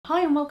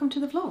Hi and welcome to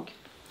the vlog.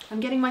 I'm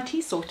getting my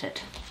tea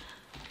sorted.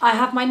 I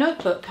have my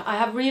notebook. I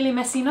have really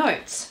messy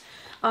notes.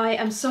 I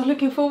am so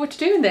looking forward to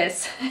doing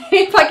this.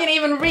 If I can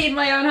even read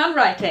my own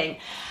handwriting.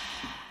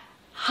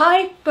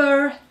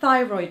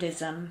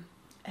 Hyperthyroidism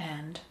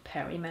and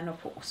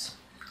perimenopause.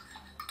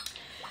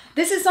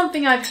 This is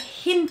something I've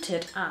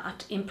hinted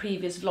at in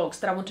previous vlogs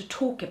that I want to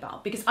talk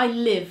about because I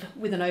live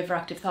with an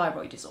overactive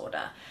thyroid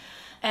disorder.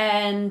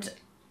 And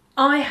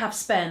I have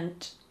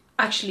spent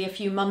actually a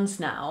few months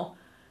now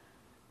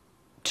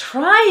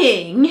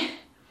trying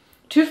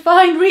to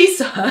find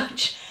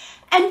research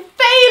and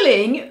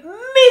failing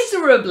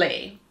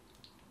miserably.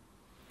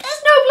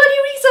 There's no bloody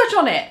research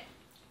on it.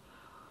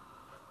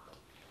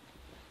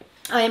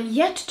 I am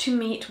yet to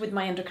meet with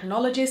my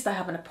endocrinologist. I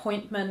have an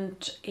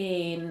appointment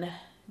in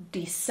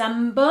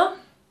December.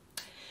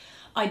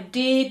 I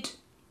did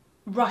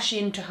rush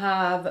in to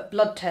have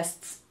blood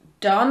tests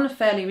done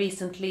fairly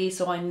recently,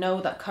 so I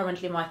know that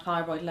currently my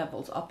thyroid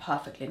levels are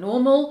perfectly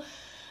normal.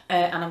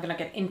 And I'm going to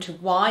get into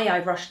why I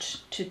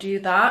rushed to do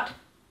that.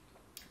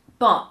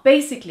 But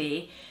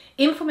basically,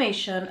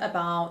 information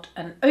about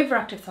an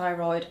overactive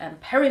thyroid and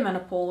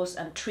perimenopause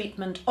and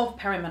treatment of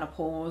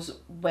perimenopause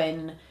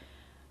when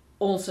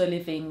also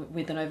living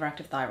with an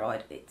overactive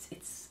thyroid.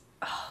 It's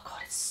oh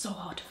God, it's so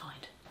hard to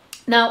find.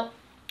 Now,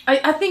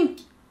 I think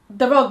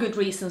there are good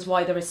reasons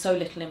why there is so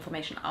little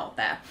information out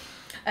there.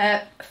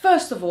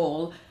 First of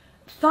all,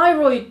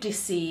 thyroid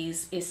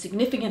disease is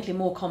significantly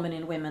more common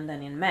in women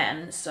than in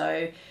men.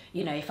 So,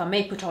 you know, if I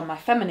may put on my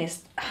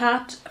feminist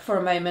hat for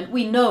a moment,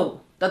 we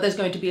know that there's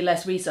going to be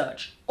less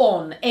research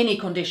on any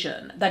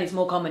condition that is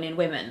more common in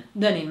women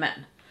than in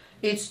men.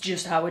 It's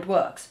just how it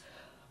works.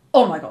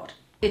 Oh my God,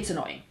 it's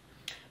annoying.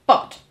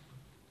 But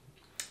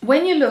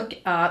when you look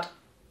at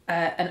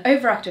an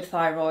overactive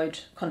thyroid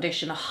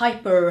condition, a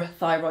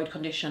hyperthyroid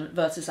condition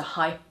versus a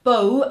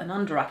hypo, an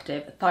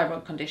underactive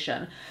thyroid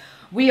condition,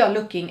 we are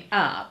looking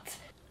at,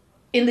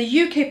 in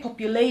the UK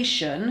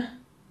population,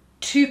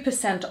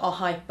 2% are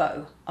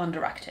hypo,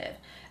 underactive,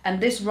 and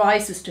this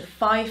rises to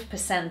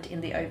 5%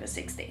 in the over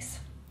 60s.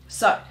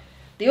 So,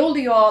 the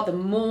older you are, the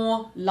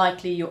more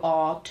likely you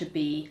are to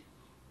be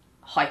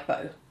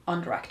hypo,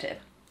 underactive.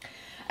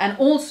 And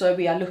also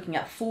we are looking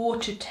at 4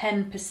 to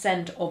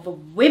 10% of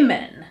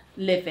women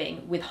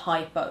living with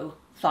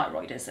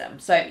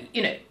hypothyroidism. So,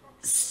 you know,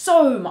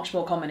 so much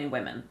more common in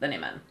women than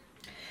in men.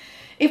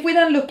 If we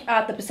then look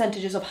at the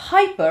percentages of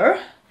hyper,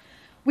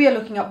 we are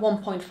looking at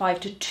 1.5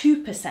 to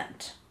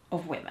 2%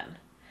 of women.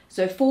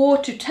 So 4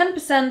 to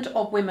 10%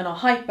 of women are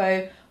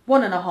hypo,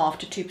 1.5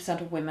 to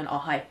 2% of women are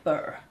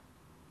hyper.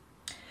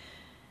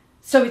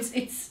 So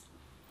it's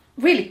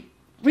really,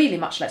 really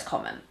much less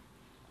common.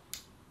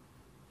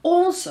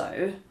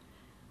 Also,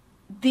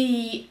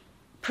 the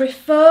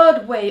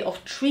preferred way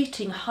of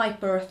treating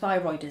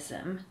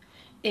hyperthyroidism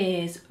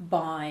is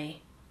by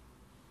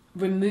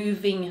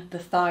removing the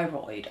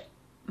thyroid.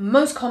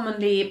 Most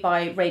commonly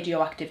by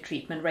radioactive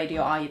treatment,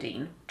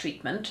 radioiodine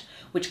treatment,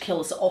 which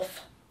kills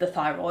off the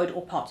thyroid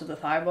or parts of the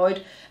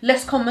thyroid.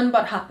 Less common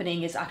but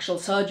happening is actual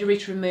surgery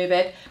to remove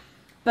it.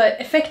 But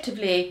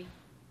effectively,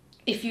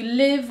 if you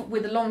live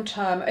with a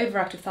long-term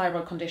overactive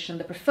thyroid condition,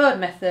 the preferred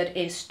method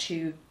is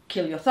to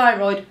kill your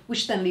thyroid,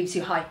 which then leaves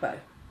you hypo.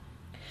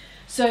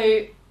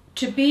 So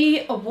to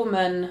be a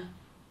woman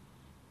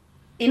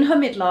in her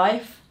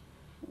midlife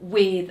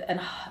with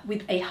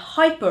a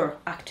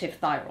hyperactive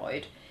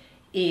thyroid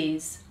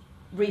is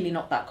really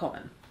not that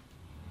common.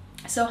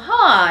 So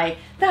hi,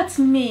 that's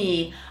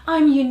me.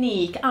 I'm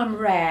unique, I'm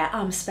rare,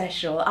 I'm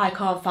special. I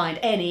can't find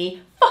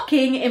any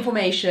fucking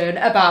information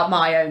about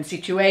my own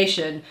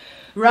situation.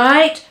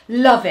 Right?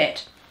 Love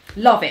it.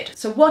 Love it.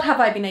 So what have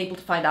I been able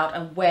to find out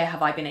and where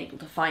have I been able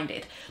to find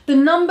it? The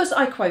numbers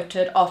I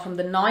quoted are from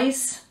the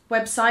NICE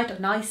website of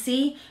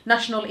NICE,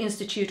 National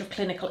Institute of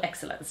Clinical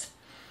Excellence.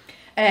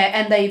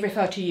 And they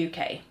refer to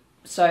UK.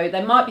 So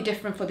they might be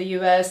different for the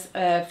US,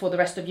 for the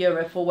rest of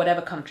Europe, for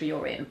whatever country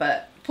you're in.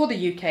 But for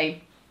the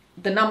UK,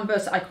 the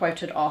numbers I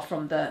quoted are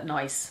from the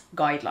NICE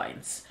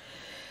guidelines.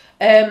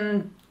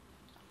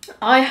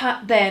 I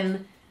had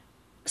then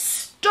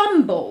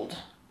stumbled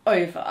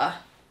over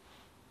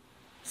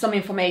some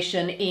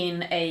information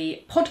in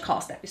a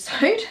podcast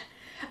episode,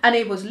 and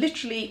it was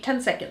literally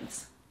 10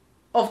 seconds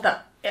of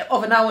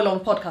an hour-long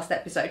podcast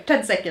episode.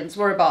 10 seconds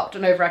were about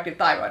an overactive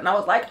thyroid, and I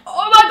was like,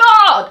 oh my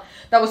God!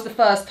 That was the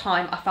first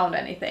time I found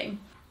anything.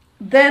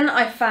 Then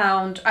I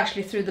found,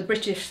 actually through the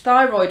British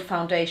Thyroid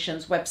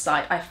Foundation's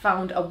website, I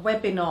found a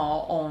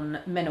webinar on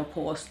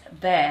menopause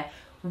there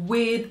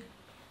with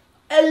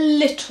a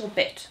little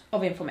bit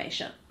of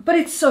information. But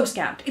it's so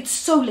scant, it's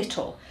so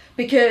little,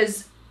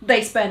 because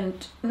they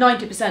spent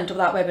 90% of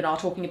that webinar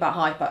talking about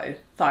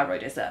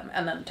hypothyroidism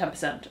and then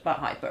 10% about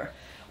hyper,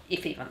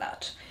 if even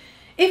that.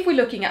 If we're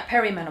looking at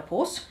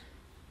perimenopause,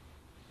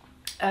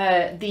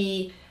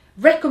 the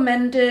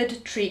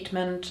recommended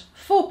treatment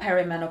for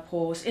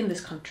perimenopause in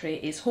this country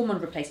is hormone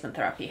replacement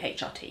therapy,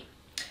 HRT.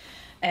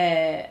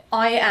 I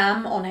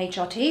am on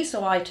HRT,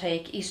 so I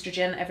take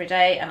estrogen every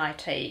day and I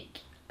take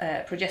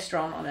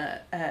progesterone on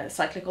a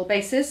cyclical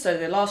basis. So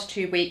the last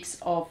 2 weeks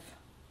of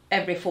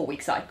every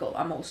 4-week cycle,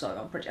 I'm also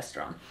on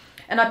progesterone.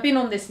 And I've been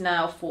on this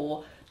now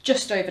for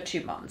just over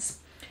 2 months.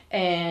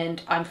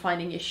 And I'm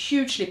finding a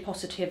hugely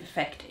positive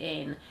effect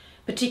in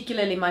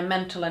particularly my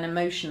mental and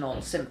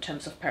emotional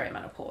symptoms of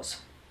perimenopause.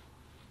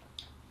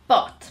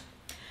 But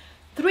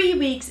 3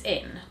 weeks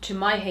in to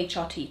my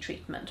HRT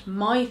treatment,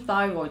 my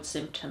thyroid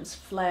symptoms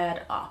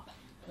flared up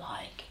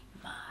like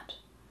mad.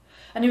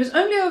 And it was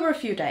only over a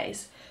few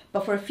days,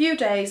 but for a few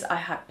days I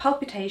had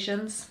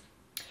palpitations,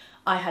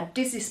 I had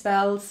dizzy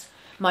spells,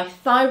 my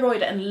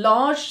thyroid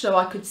enlarged so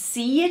I could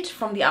see it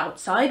from the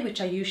outside,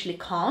 which I usually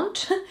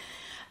can't.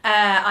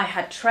 I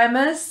had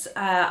tremors,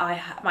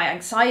 my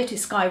anxiety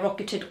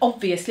skyrocketed,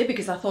 obviously,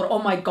 because I thought, oh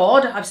my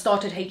God, I've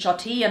started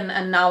HRT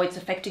and now it's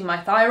affecting my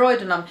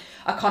thyroid and I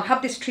can't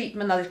have this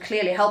treatment that is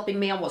clearly helping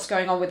me on what's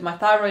going on with my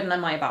thyroid, and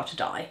am I about to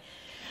die?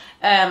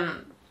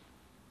 Not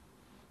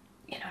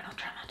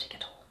dramatic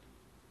at all.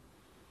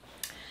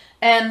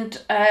 And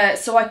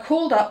so I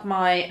called up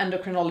my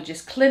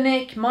endocrinologist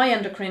clinic. My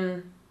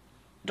endocrine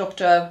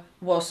doctor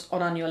was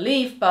on annual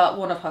leave, but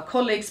one of her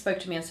colleagues spoke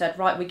to me and said,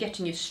 right, we're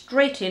getting you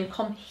straight in,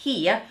 come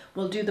here,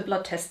 we'll do the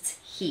blood tests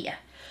here.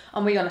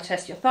 And we're going to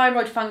test your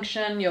thyroid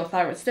function, your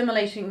thyroid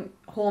stimulating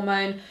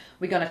hormone,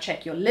 we're going to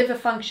check your liver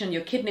function,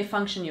 your kidney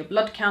function, your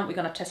blood count, we're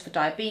going to test for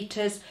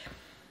diabetes.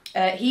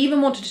 He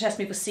even wanted to test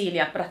me for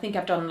celiac, but I think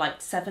I've done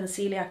like 7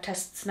 celiac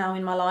tests now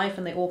in my life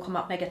and they all come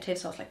up negative,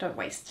 so I was like, don't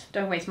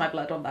waste my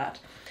blood on that.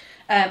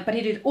 But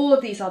he did all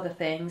of these other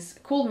things,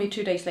 called me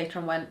 2 days later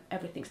and went,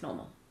 everything's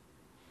normal.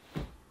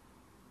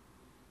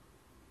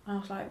 I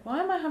was like,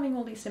 why am I having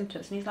all these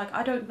symptoms? And he's like,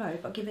 I don't know,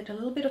 but give it a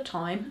little bit of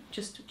time.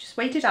 Just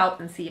wait it out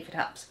and see if it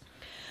helps.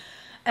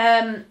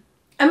 And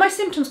my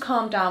symptoms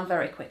calmed down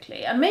very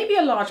quickly. And maybe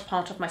a large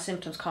part of my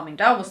symptoms calming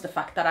down was the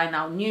fact that I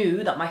now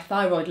knew that my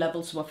thyroid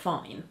levels were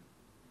fine.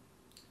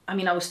 I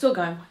mean, I was still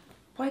going,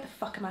 why the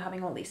fuck am I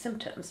having all these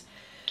symptoms?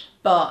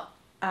 But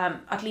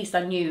at least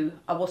I knew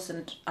I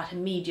wasn't at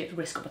immediate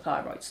risk of a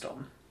thyroid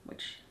storm,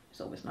 which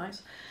is always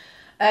nice.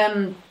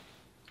 And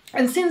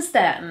since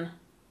then,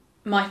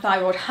 my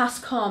thyroid has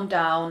calmed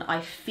down.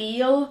 I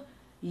feel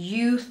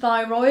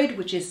euthyroid,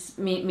 which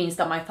means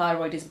that my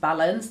thyroid is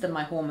balanced and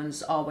my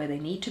hormones are where they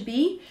need to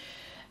be.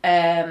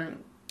 And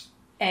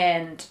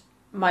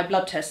my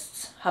blood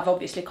tests have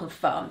obviously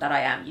confirmed that I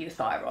am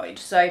euthyroid.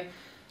 So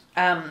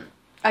I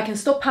can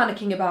stop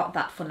panicking about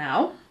that for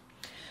now.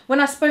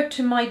 When I spoke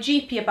to my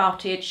GP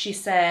about it, she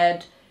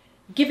said,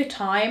 give it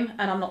time,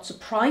 and I'm not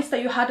surprised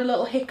that you had a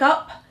little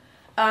hiccup.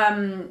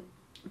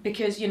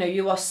 Because,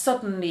 you are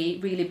suddenly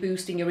really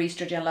boosting your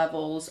estrogen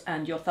levels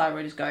and your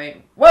thyroid is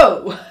going,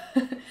 whoa,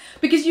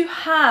 because you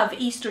have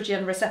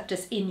estrogen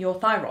receptors in your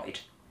thyroid.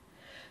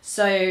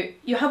 So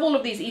you have all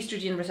of these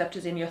estrogen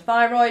receptors in your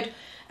thyroid.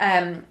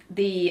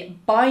 The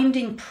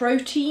binding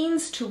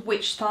proteins to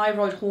which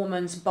thyroid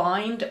hormones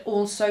bind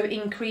also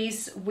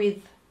increase with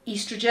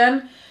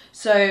estrogen.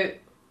 So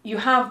you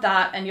have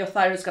that and your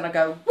thyroid is going to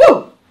go,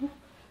 whoa,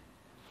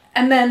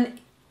 and then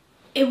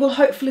it will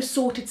hopefully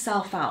sort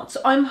itself out.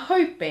 So I'm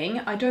hoping,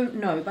 I don't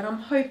know, but I'm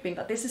hoping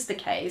that this is the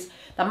case,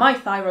 that my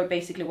thyroid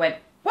basically went,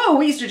 whoa,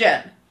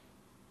 estrogen,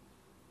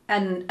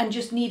 and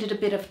just needed a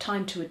bit of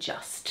time to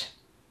adjust.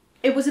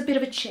 It was a bit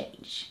of a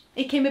change.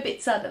 It came a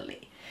bit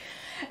suddenly.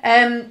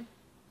 And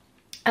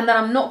that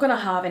I'm not going to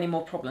have any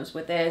more problems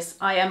with this.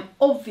 I am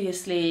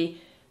obviously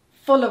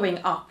following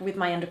up with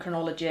my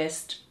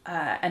endocrinologist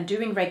and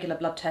doing regular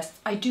blood tests.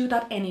 I do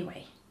that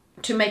anyway,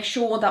 to make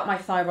sure that my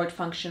thyroid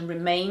function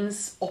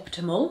remains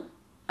optimal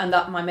and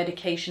that my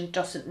medication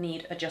doesn't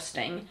need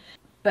adjusting.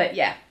 But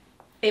yeah,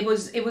 it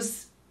was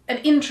an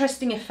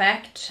interesting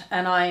effect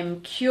and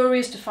I'm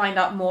curious to find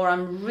out more.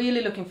 I'm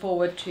really looking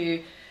forward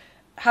to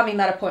having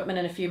that appointment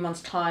in a few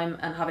months' time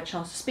and have a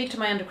chance to speak to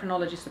my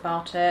endocrinologist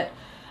about it.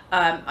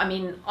 I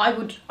mean, I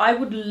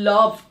would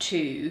love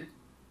to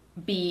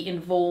be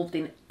involved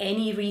in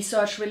any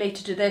research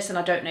related to this, and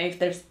I don't know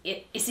if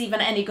is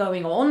even any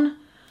going on.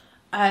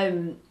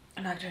 And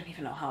I don't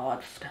even know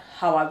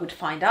how I would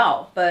find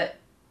out, but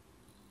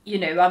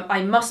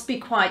I must be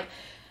quite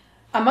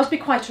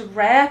a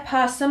rare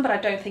person, but I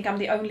don't think I'm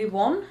the only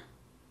one.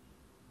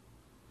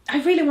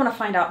 I really want to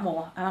find out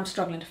more, and I'm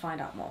struggling to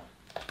find out more.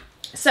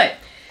 So,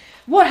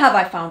 what have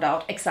I found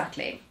out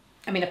exactly?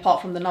 I mean,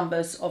 apart from the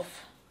numbers of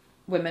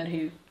women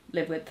who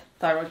live with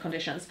thyroid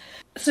conditions.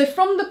 So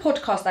from the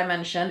podcast I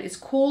mentioned, it's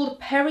called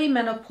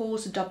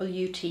Perimenopause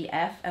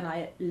WTF, and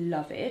I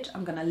love it.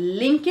 I'm going to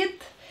link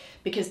it,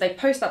 because they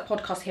post that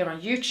podcast here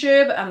on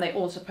YouTube and they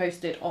also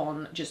post it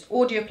on just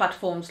audio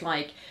platforms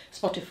like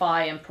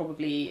Spotify and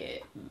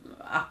probably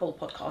Apple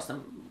Podcasts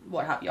and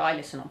what have you. I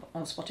listen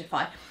on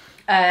Spotify.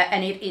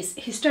 And it is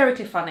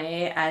hysterically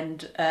funny,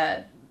 and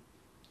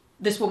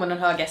this woman and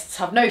her guests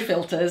have no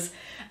filters,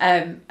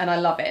 and I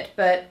love it.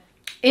 But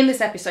in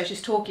this episode,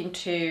 she's talking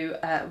to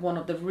one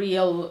of the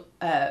real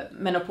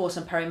menopause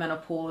and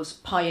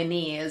perimenopause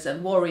pioneers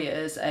and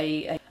warriors,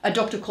 a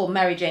doctor called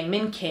Mary Jane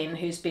Minkin,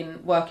 who's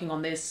been working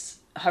on this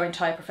her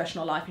entire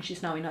professional life, and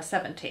she's now in her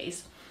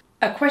 70s.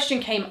 a question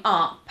came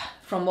up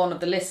from one of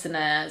the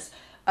listeners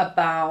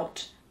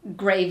about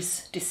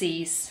Graves'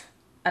 disease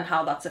and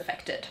how that's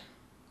affected.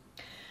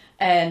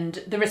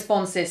 And the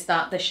response is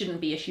that there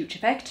shouldn't be a huge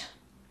effect.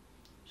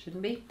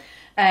 Shouldn't be.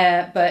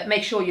 But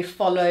make sure you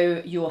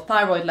follow your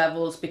thyroid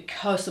levels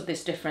because of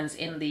this difference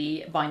in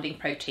the binding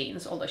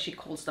proteins, although she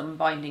calls them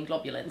binding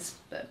globulins,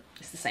 but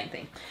it's the same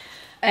thing.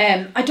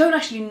 I don't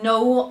actually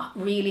know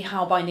really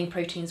how binding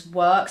proteins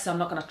work, so I'm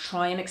not going to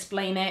try and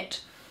explain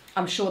it.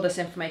 I'm sure there's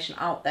information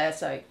out there,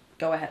 so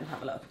go ahead and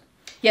have a look.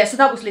 Yeah, so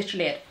that was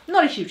literally it.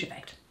 Not a huge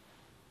effect.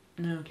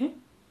 Okay,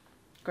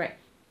 great.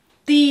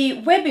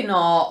 The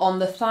webinar on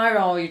the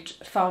Thyroid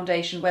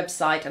Foundation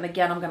website, and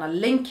again, I'm going to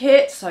link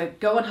it, so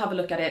go and have a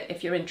look at it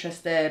if you're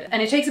interested.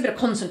 And it takes a bit of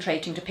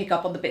concentrating to pick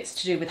up on the bits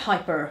to do with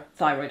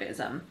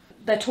hyperthyroidism.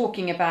 They're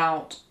talking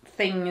about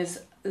things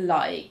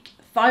like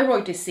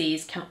thyroid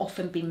disease can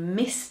often be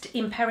missed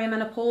in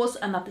perimenopause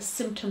and that the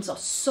symptoms are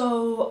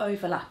so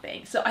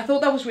overlapping. So I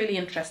thought that was really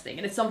interesting,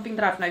 and it's something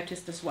that I've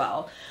noticed as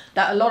well,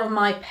 that a lot of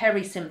my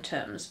peri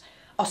symptoms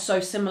are so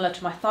similar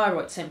to my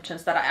thyroid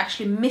symptoms that I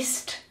actually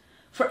missed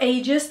for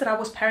ages that I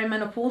was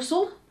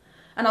perimenopausal,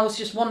 and I was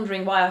just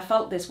wondering why I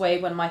felt this way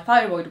when my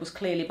thyroid was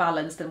clearly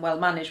balanced and well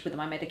managed with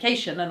my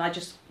medication, and I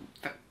just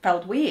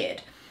felt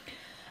weird.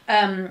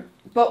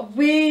 But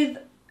with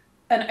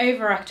an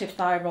overactive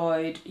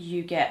thyroid,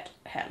 you get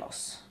hair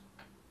loss.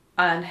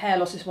 And hair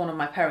loss is one of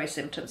my peri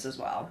symptoms as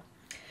well.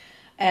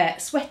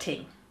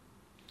 Sweating,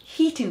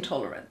 heat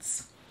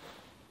intolerance,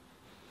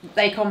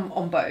 they come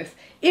on both.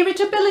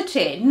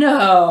 Irritability,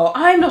 no,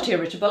 I'm not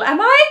irritable,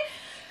 am I?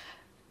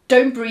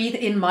 Don't breathe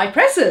in my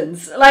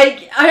presence.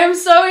 Like, I am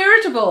so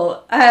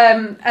irritable.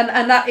 And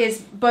that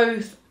is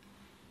both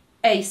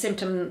a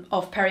symptom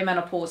of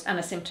perimenopause and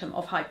a symptom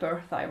of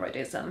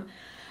hyperthyroidism.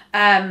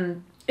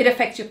 It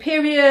affects your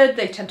period.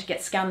 They tend to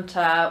get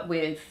scanter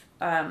with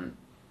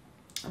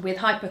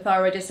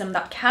hyperthyroidism.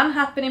 That can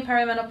happen in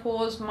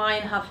perimenopause.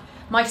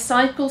 My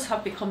cycles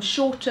have become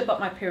shorter, but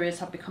my periods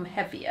have become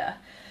heavier.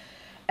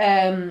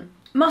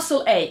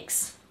 Muscle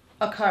aches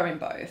occur in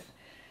both.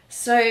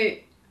 So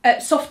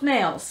soft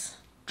nails,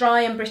 dry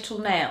and brittle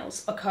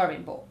nails occur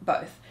in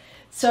both.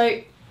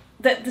 So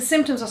the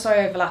symptoms are so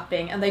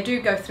overlapping, and they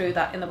do go through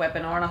that in the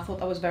webinar, and I thought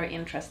that was very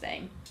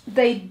interesting.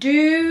 They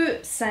do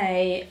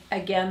say,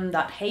 again,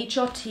 that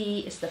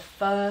HRT is the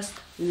first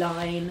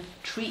line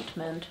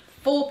treatment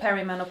for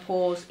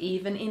perimenopause,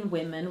 even in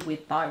women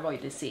with thyroid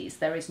disease.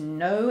 There is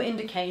no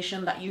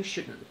indication that you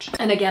shouldn't.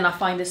 And again, I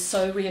find this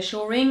so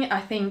reassuring.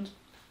 I think,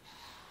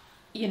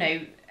 you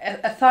know,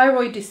 a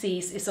thyroid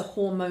disease is a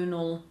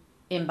hormonal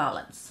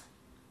imbalance,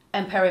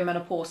 and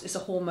perimenopause is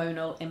a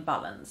hormonal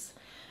imbalance.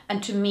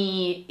 And to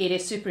me, it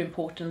is super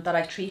important that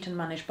I treat and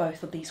manage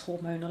both of these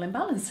hormonal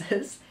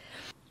imbalances.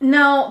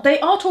 Now, they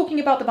are talking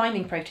about the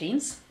binding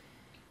proteins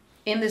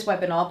in this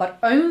webinar, but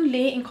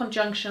only in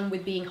conjunction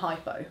with being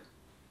hypo.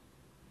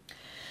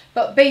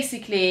 But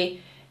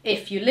basically,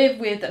 if you live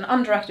with an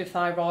underactive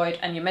thyroid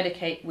and you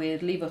medicate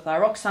with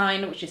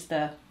levothyroxine, which is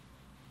the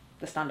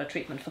standard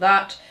treatment for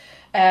that,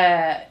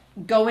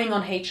 going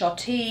on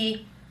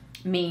HRT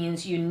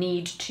means you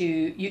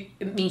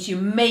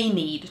may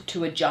need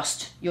to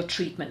adjust your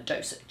treatment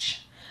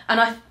dosage.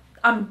 And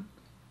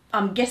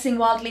I'm guessing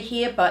wildly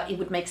here, but it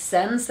would make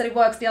sense that it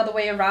works the other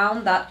way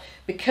around, that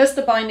because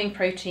the binding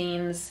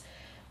proteins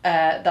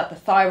that the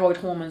thyroid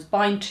hormones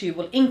bind to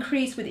will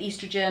increase with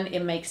estrogen,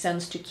 it makes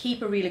sense to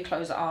keep a really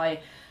close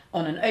eye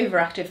on an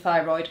overactive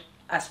thyroid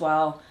as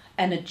well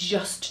and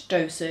adjust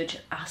dosage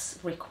as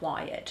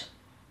required.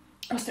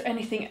 Was there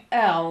anything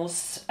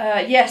else?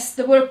 Yes,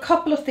 there were a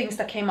couple of things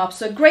that came up.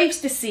 So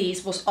Graves'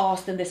 disease was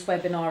asked in this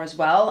webinar as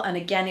well. And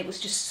again, it was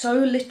just so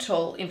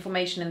little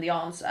information in the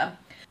answer.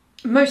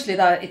 Mostly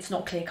that it's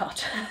not clear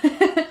cut.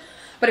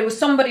 But it was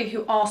somebody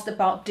who asked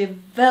about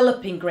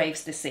developing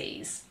Graves'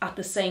 disease at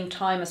the same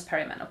time as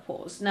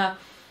perimenopause. Now,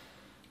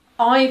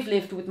 I've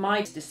lived with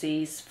my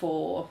disease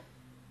for,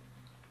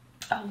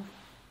 oh,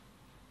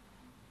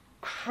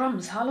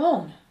 crumbs, how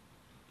long?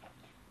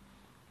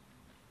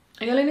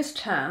 Elin is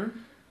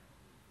 10,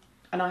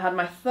 and I had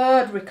my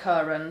third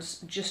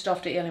recurrence just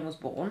after Elin was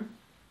born.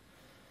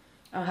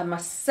 I had my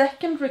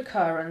second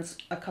recurrence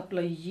a couple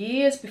of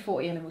years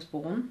before Elin was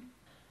born.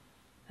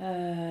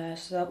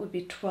 So that would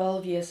be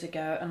 12 years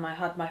ago, and I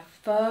had my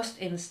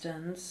first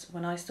instance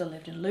when I still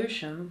lived in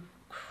Lewisham.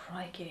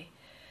 Crikey.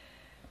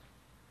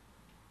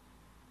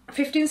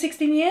 15,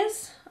 16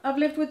 years I've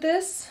lived with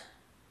this.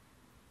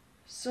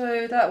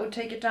 So that would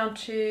take it down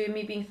to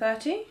me being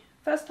 30,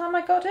 first time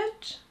I got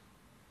it.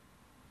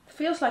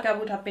 Feels like I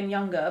would have been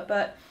younger,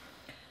 but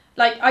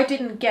like I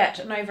didn't get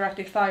an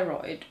overactive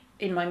thyroid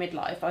in my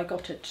midlife. I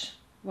got it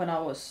when I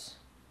was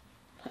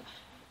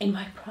in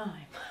my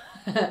prime.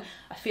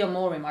 I feel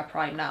more in my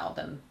prime now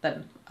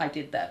than I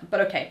did then,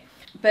 but okay.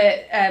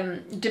 But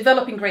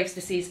developing Graves'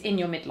 disease in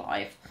your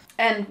midlife.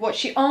 And what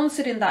she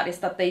answered in that is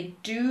that they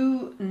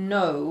do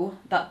know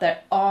that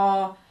there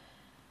are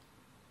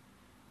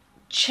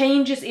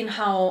changes in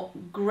how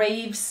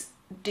Graves'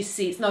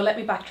 disease... No, let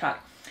me backtrack.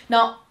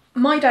 Now,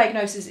 my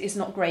diagnosis is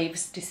not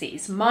Graves'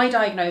 disease. My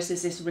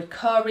diagnosis is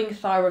recurring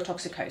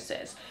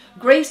thyrotoxicosis.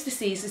 Graves'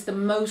 disease is the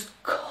most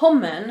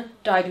common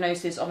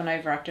diagnosis of an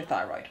overactive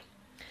thyroid,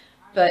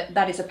 but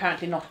that is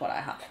apparently not what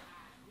I have.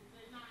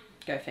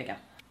 Go figure.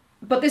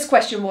 But this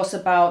question was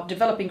about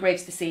developing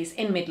Graves' disease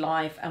in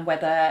midlife and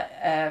whether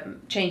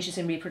changes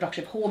in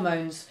reproductive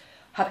hormones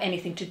have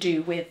anything to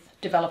do with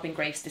developing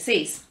Graves'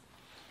 disease.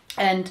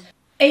 And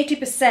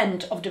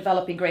 80% of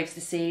developing Graves'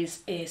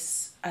 disease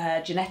is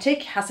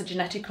genetic, has a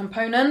genetic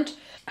component.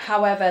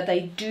 However,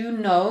 they do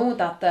know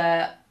that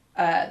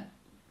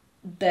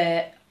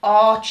there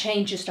are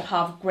changes to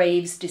how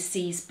Graves'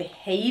 disease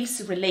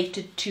behaves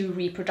related to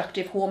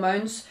reproductive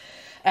hormones.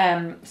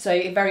 So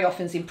it very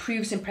often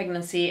improves in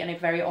pregnancy and it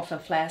very often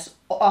flares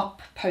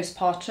up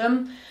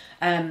postpartum.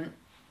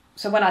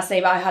 So when I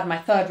say I had my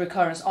third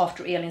recurrence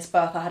after Elin's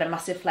birth, I had a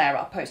massive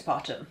flare-up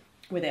postpartum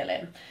with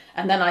Elin.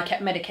 And then I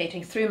kept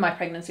medicating through my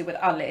pregnancy with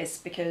Alice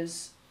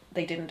because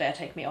they didn't dare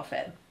take me off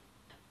it.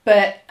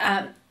 But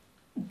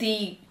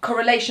the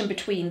correlation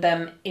between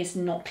them is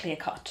not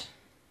clear-cut.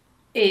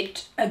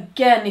 It,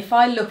 again, if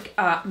I look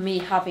at me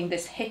having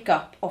this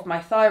hiccup of my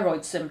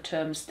thyroid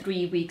symptoms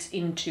 3 weeks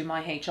into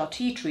my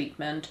HRT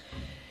treatment,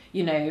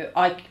 you know,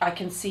 I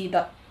can see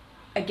that,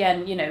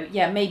 again, you know,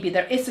 yeah, maybe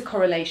there is a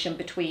correlation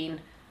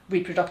between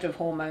reproductive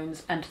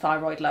hormones and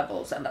thyroid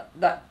levels and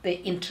that they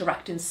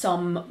interact in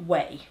some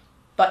way.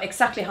 But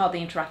exactly how they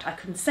interact, I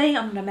couldn't say.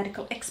 I'm a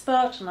medical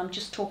expert and I'm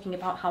just talking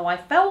about how I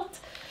felt.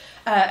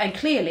 And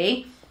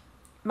clearly,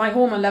 my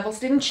hormone levels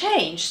didn't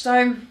change.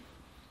 So,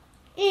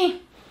 In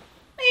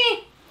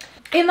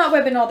that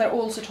webinar, they're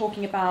also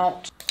talking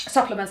about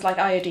supplements like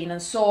iodine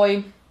and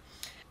soy.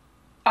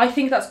 I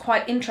think that's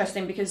quite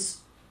interesting because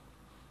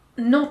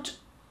not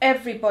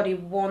everybody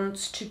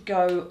wants to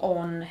go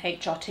on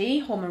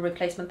HRT, hormone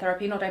replacement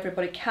therapy. Not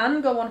everybody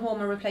can go on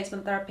hormone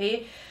replacement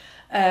therapy.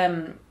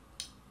 And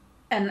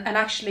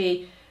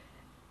actually,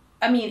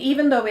 I mean,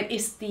 even though it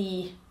is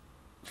the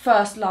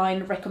first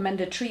line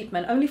recommended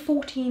treatment, only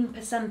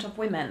 14% of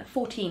women,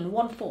 14,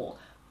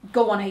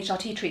 go on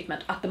HRT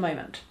treatment at the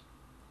moment.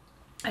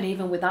 And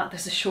even with that,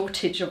 there's a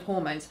shortage of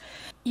hormones.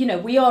 You know,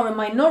 we are a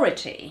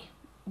minority,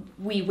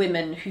 we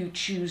women who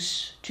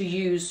choose to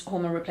use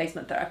hormone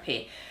replacement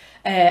therapy.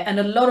 And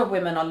a lot of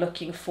women are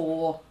looking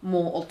for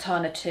more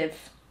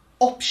alternative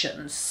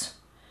options.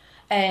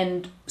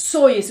 And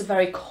soy is a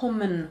very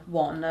common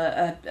one.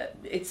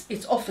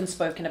 It's often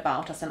spoken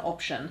about as an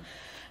option.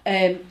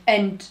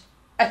 And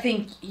I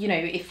think, you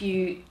know, if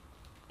you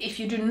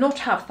do not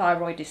have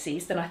thyroid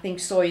disease, then I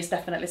think soy is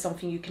definitely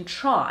something you can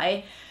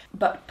try.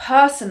 But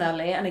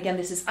personally, and again,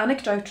 this is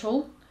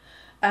anecdotal,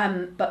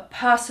 but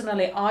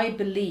personally, I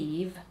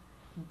believe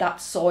that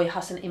soy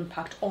has an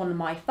impact on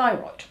my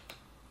thyroid.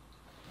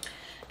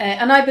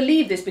 And I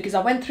believe this because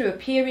I went through a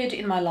period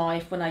in my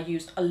life when I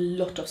used a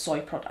lot of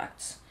soy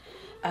products.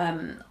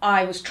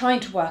 I was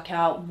trying to work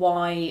out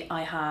why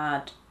I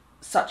had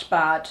such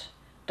bad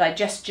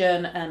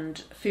digestion and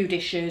food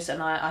issues,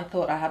 and I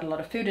thought I had a lot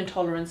of food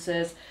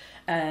intolerances.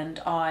 And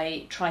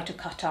I tried to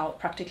cut out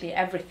practically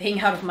everything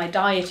out of my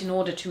diet in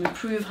order to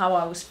improve how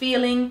I was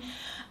feeling.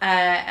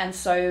 And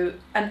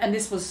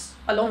this was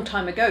a long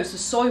time ago, so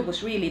soy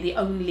was really the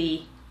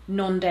only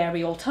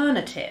non-dairy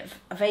alternative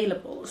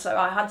available. So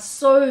I had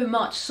so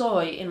much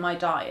soy in my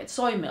diet,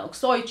 soy milk,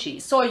 soy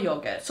cheese, soy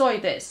yogurt, soy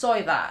this,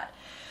 soy that.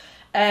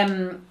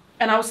 And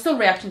I was still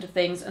reacting to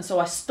things, and so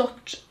I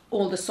stopped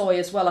all the soy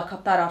as well. I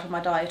cut that out of my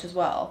diet as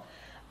well.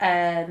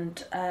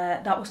 And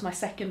that was my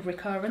second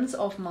recurrence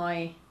of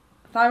my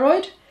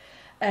thyroid.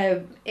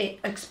 It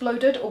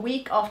exploded a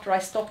week after I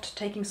stopped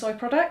taking soy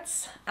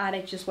products, and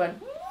it just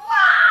went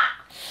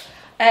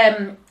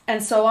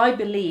and so I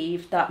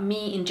believe that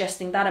me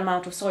ingesting that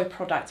amount of soy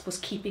products was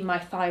keeping my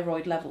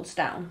thyroid levels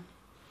down,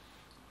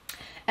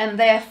 and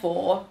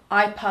therefore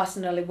I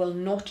personally will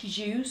not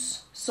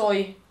use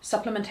soy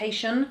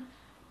supplementation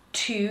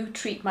to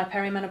treat my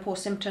perimenopause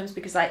symptoms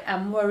because I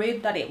am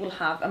worried that it will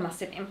have a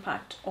massive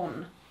impact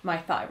on my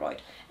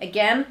thyroid.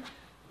 Again,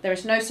 there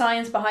is no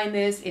science behind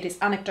this. It is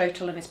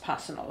anecdotal and it's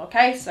personal,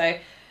 okay? So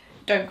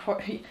don't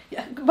quote,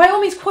 by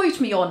all means quote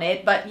me on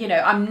it, but you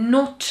know, I'm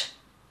not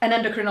an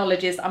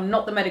endocrinologist. I'm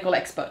not the medical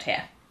expert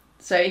here.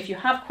 So if you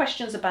have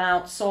questions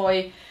about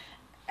soy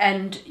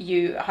and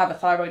you have a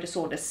thyroid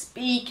disorder,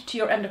 speak to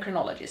your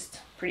endocrinologist,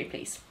 pretty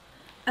please.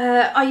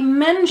 I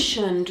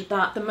mentioned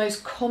that the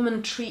most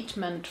common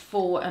treatment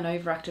for an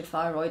overactive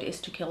thyroid is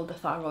to kill the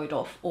thyroid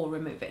off or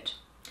remove it.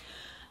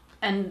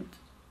 And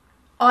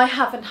I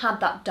haven't had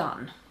that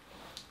done.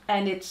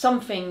 And it's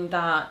something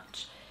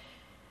that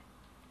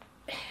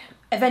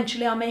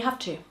eventually I may have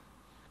to.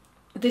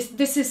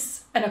 This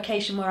is an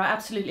occasion where I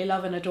absolutely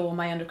love and adore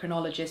my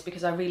endocrinologist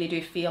because I really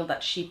do feel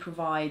that she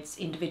provides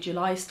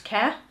individualized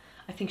care.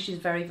 I think she's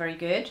very, very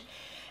good.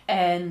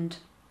 And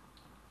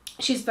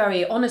she's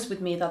very honest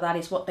with me that that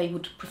is what they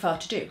would prefer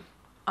to do.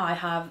 I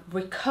have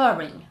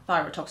recurring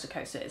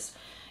thyrotoxicosis.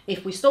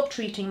 If we stop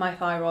treating my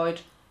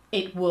thyroid,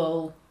 it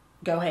will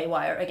go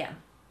haywire again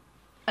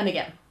and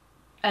again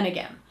and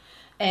again.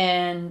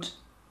 And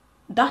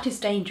that is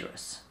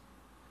dangerous.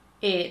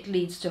 It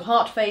leads to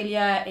heart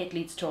failure, it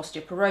leads to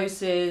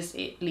osteoporosis,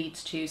 it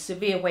leads to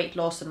severe weight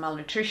loss and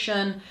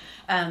malnutrition.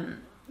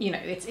 You know,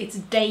 it's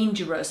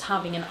dangerous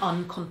having an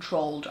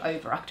uncontrolled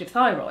overactive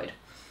thyroid.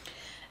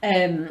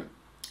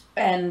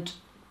 And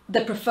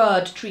the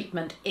preferred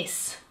treatment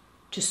is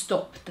to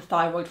stop the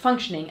thyroid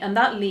functioning, and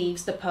that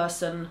leaves the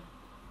person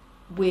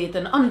with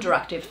an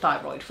underactive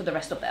thyroid for the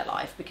rest of their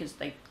life because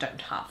they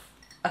don't have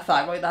a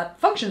thyroid that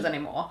functions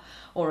anymore,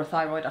 or a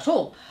thyroid at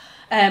all.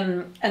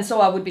 And so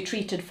I would be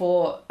treated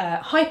for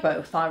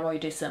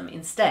hypothyroidism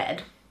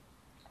instead,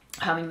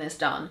 having this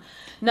done.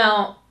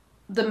 Now,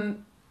 the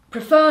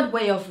preferred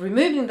way of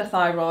removing the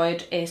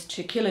thyroid is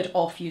to kill it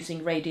off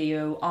using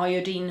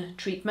radioiodine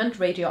treatment,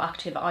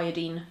 radioactive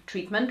iodine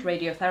treatment,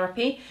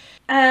 radiotherapy,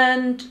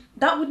 and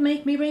that would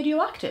make me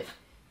radioactive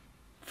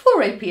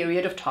for a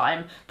period of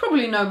time,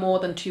 probably no more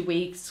than 2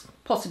 weeks,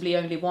 possibly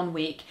only 1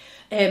 week.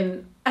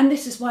 And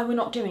this is why we're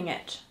not doing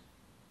it.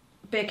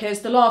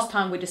 Because the last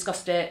time we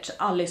discussed it,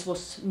 Alice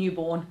was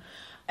newborn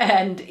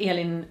and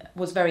Elin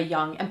was very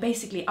young. And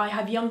basically I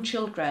have young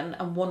children,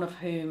 and one of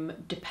whom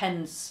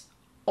depends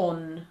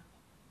on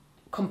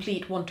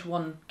complete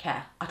one-to-one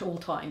care at all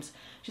times.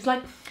 She's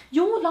like,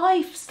 your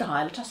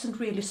lifestyle doesn't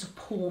really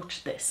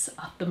support this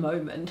at the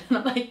moment. And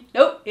I'm like,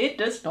 no, it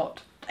does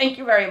not. Thank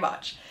you very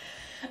much.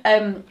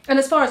 And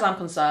as far as I'm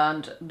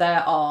concerned,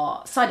 there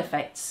are side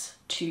effects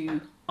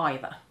to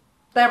either.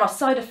 There are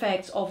side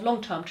effects of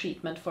long-term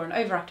treatment for an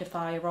overactive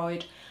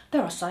thyroid.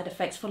 There are side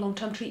effects for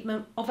long-term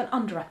treatment of an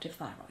underactive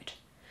thyroid.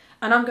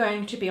 And I'm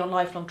going to be on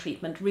lifelong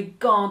treatment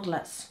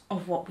regardless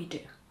of what we do.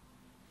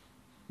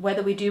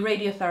 Whether we do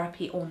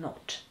radiotherapy or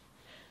not,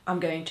 I'm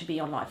going to be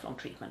on lifelong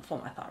treatment for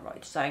my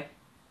thyroid. So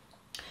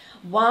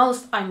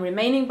whilst I'm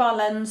remaining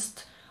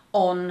balanced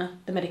on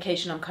the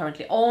medication I'm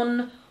currently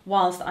on,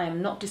 whilst I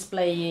am not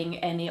displaying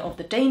any of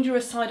the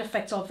dangerous side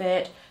effects of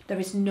it, there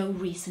is no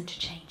reason to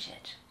change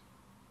it.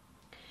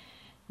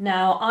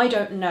 Now, I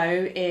don't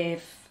know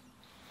if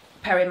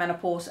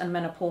perimenopause and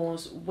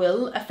menopause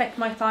will affect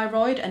my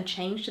thyroid and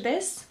change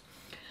this,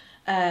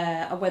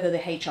 or whether the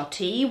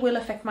HRT will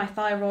affect my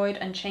thyroid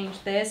and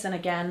change this. And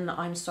again,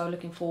 I'm so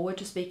looking forward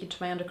to speaking to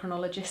my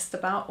endocrinologist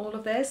about all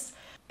of this,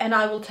 and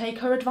I will take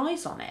her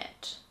advice on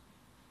it.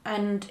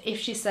 And if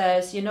she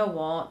says, you know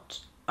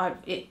what,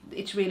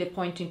 it's really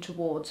pointing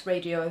towards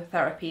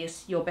radiotherapy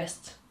is your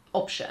best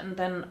option,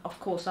 then of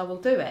course I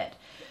will do it.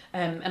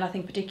 And I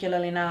think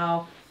particularly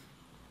now,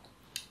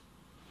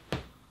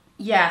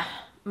 yeah,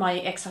 my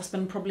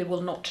ex-husband probably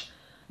will not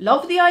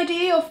love the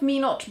idea of me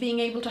not being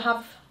able to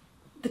have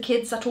the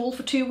kids at all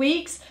for 2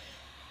 weeks.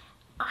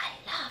 I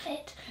love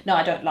it. No,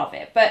 I don't love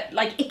it, but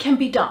like, it can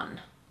be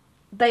done.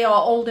 They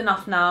are old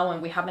enough now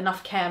and we have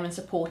enough care and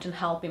support and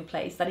help in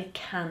place that it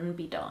can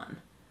be done.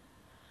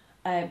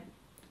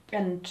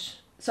 And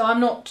so I'm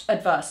not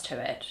adverse to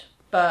it,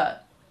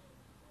 but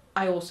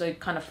I also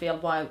kind of feel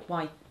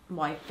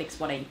why fix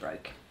what ain't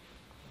broke?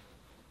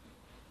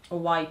 Or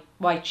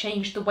why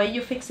change the way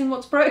you're fixing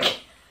what's broke?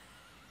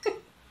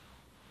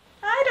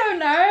 I don't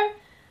know.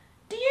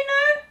 Do you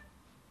know?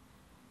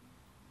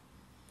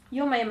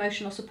 You're my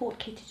emotional support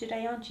kitty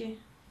today, aren't you?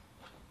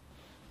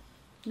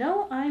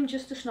 No, I'm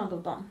just a snuggle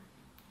bum.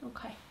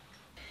 Okay.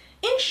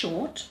 In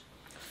short,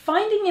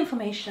 finding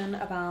information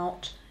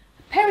about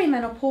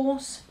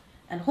perimenopause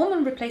and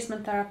hormone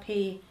replacement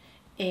therapy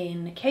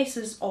in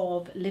cases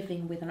of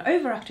living with an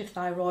overactive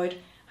thyroid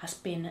has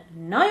been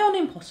nigh on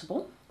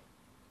impossible.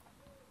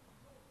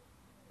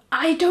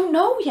 I don't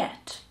know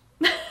yet.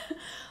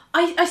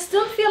 I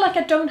still feel like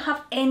I don't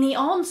have any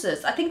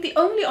answers. I think the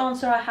only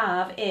answer I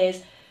have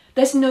is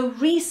there's no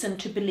reason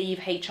to believe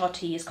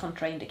HRT is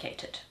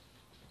contraindicated.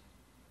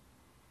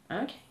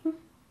 Okay,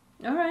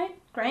 all right,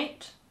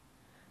 great.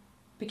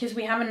 Because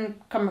we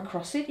haven't come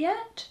across it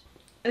yet.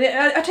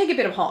 I take a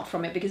bit of heart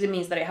from it because it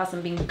means that it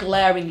hasn't been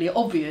glaringly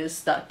obvious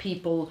that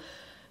people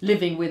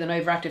living with an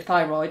overactive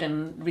thyroid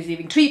and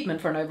receiving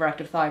treatment for an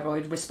overactive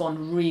thyroid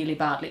respond really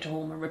badly to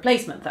hormone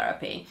replacement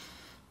therapy.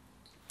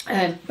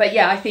 But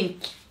yeah, I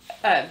think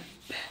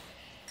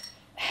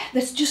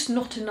there's just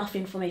not enough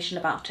information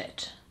about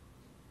it.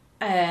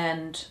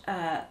 And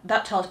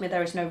that tells me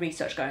there is no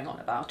research going on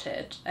about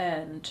it.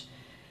 And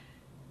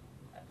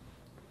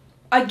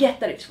I get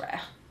that it's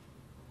rare.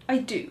 I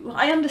do.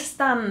 I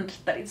understand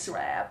that it's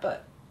rare,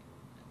 but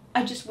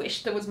I just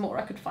wish there was more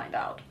I could find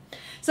out.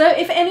 So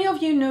if any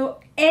of you know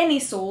any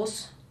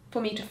source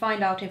for me to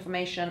find out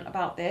information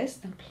about this,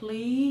 then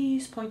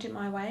please point it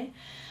my way.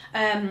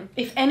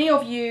 If any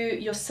of you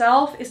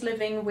yourself is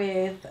living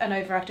with an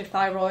overactive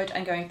thyroid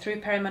and going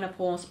through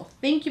perimenopause, or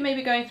think you may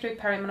be going through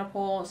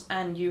perimenopause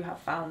and you have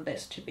found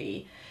this to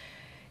be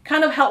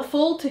kind of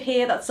helpful to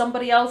hear that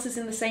somebody else is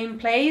in the same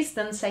place,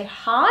 then say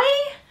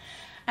hi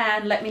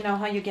and let me know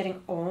how you're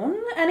getting on.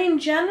 And in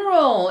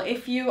general,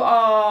 if you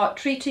are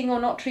treating or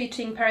not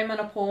treating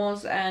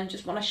perimenopause and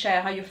just want to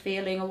share how you're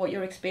feeling or what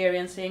you're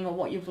experiencing or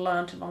what you've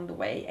learned along the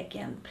way,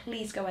 again,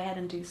 please go ahead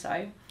and do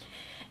so.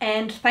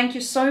 And thank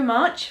you so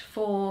much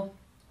for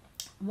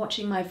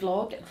watching my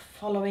vlog and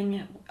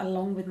following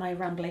along with my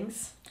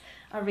ramblings.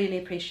 I really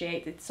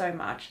appreciate it so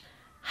much.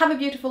 Have a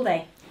beautiful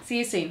day. See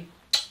you soon.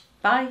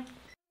 Bye.